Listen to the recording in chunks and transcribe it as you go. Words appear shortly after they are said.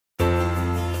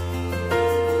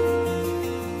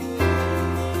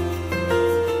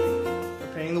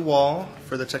wall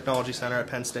for the Technology Center at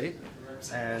Penn State,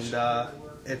 and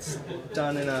it's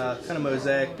done in a kind of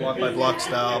mosaic, block by block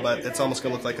style, but it's almost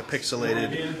going to look like a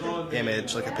pixelated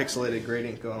image, like a pixelated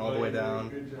gradient going all the way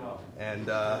down. And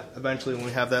eventually when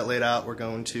we have that laid out, we're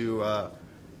going to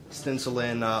stencil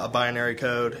in a binary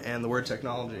code and the word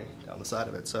technology down the side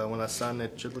of it. So when that's done,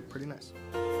 it should look pretty nice.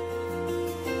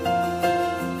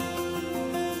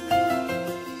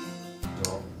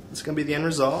 It's going to be the end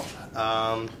result.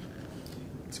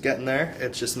 It's getting there.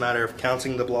 It's just a matter of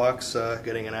counting the blocks,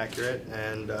 getting it accurate,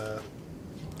 and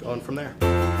going from there.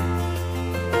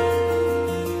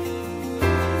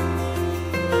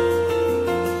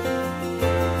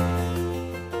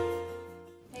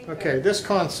 Okay, this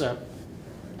concept,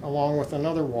 along with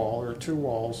another wall, or two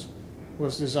walls,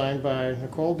 was designed by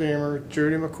Nicole Deemer,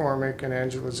 Judy McCormick, and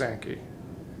Angela Zanke,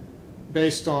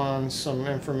 based on some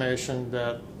information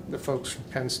that the folks from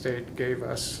Penn State gave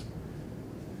us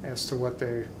as to what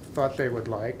they thought they would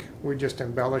like. We just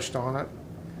embellished on it,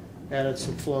 added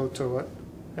some flow to it,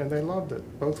 and they loved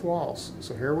it, both walls.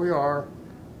 So here we are,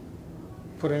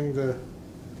 putting the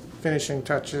finishing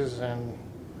touches and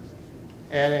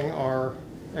adding our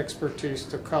expertise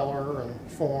to color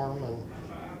and form and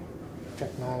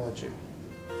technology.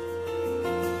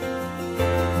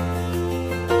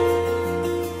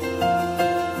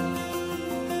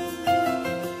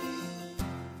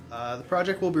 The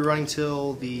project will be running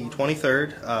till the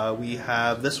 23rd. We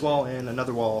have this wall and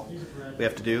another wall we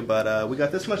have to do, but we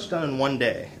got this much done in one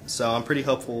day, so I'm pretty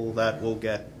hopeful that we'll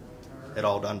get it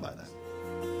all done by then.